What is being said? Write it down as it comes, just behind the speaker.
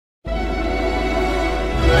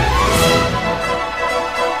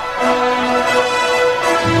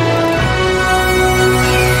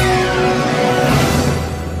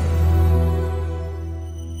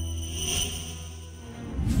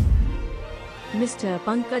Mr.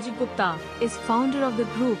 Pankaj Gupta is founder of the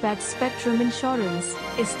group at Spectrum Insurance,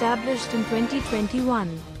 established in 2021.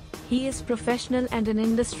 He is professional and an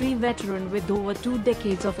industry veteran with over 2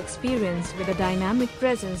 decades of experience with a dynamic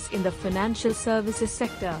presence in the financial services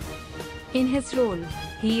sector. In his role,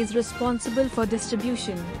 he is responsible for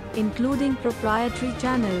distribution, including proprietary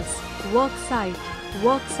channels,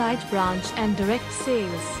 worksite branch and direct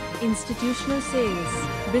sales, institutional sales,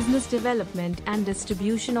 business development and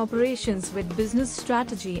distribution operations with business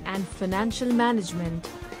strategy and financial management.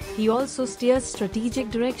 He also steers strategic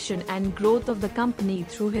direction and growth of the company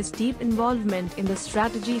through his deep involvement in the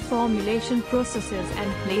strategy formulation processes and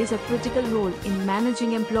plays a critical role in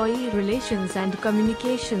managing employee relations and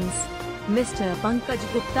communications. Mr. Pankaj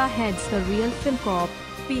Gupta heads the Real Fincorp,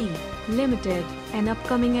 P. Limited, an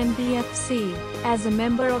upcoming NBFC, as a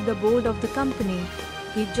member of the board of the company.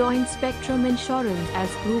 He joined Spectrum Insurance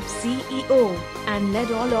as Group CEO and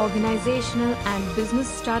led all organizational and business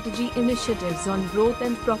strategy initiatives on growth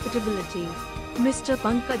and profitability. Mr.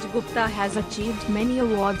 Pankaj Gupta has achieved many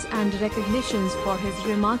awards and recognitions for his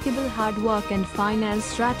remarkable hard work and finance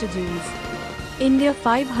strategies. India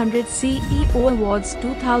 500 CEO Awards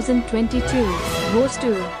 2022 goes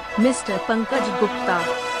to Mr. Pankaj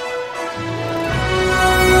Gupta.